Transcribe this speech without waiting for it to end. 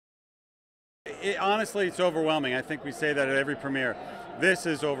Honestly, it's overwhelming. I think we say that at every premiere. This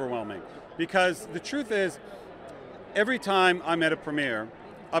is overwhelming. Because the truth is, every time I'm at a premiere,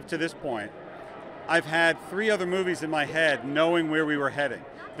 up to this point, I've had 3 other movies in my head knowing where we were heading.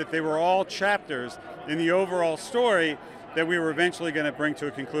 That they were all chapters in the overall story that we were eventually going to bring to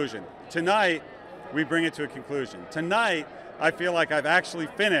a conclusion. Tonight, we bring it to a conclusion. Tonight, I feel like I've actually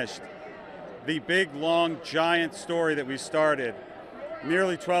finished the big, long, giant story that we started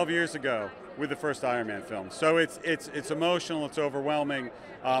nearly 12 years ago with the first Iron Man film. So it's emotional, it's overwhelming,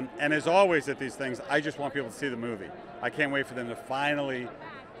 and as always at these things, I just want people to see the movie. I can't wait for them to finally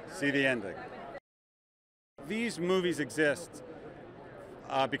see the ending. These movies exist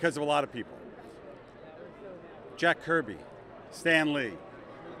because of a lot of people. Jack Kirby, Stan Lee,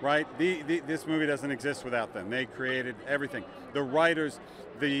 right? This movie doesn't exist without them. They created everything. The writers,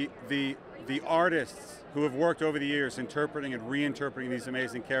 the artists who have worked over the years interpreting and reinterpreting these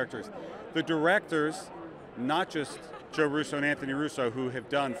amazing characters. The directors, not just Joe Russo and Anthony Russo, who have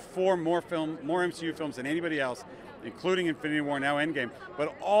done more MCU films than anybody else, including Infinity War, now Endgame,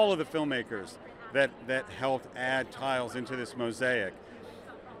 but all of the filmmakers that helped add tiles into this mosaic.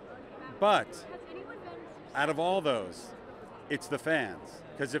 But out of all those, it's the fans.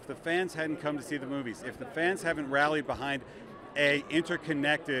 Because if the fans hadn't come to see the movies, if the fans haven't rallied behind a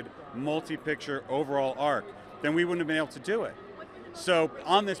interconnected, multi-picture overall arc, then we wouldn't have been able to do it. So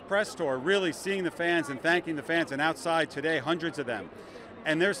on this press tour, really seeing the fans and thanking the fans, and outside today, hundreds of them,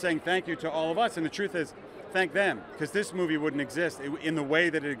 and they're saying thank you to all of us, and the truth is, thank them, because this movie wouldn't exist in the way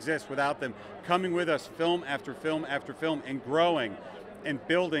that it exists without them coming with us film after film after film and growing and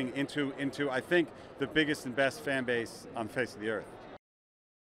building into I think, the biggest and best fan base on the face of the earth.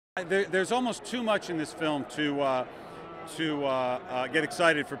 There's almost too much in this film to get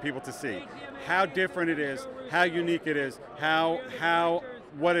excited for people to see. How different it is, how unique it is,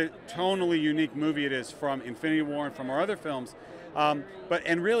 what a tonally unique movie it is from Infinity War and from our other films,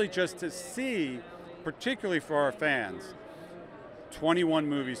 and really just to see, particularly for our fans, 21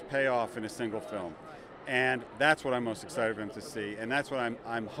 movies pay off in a single film. And that's what I'm most excited for them to see, and that's what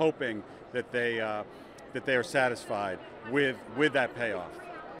I'm hoping that they are satisfied with that payoff.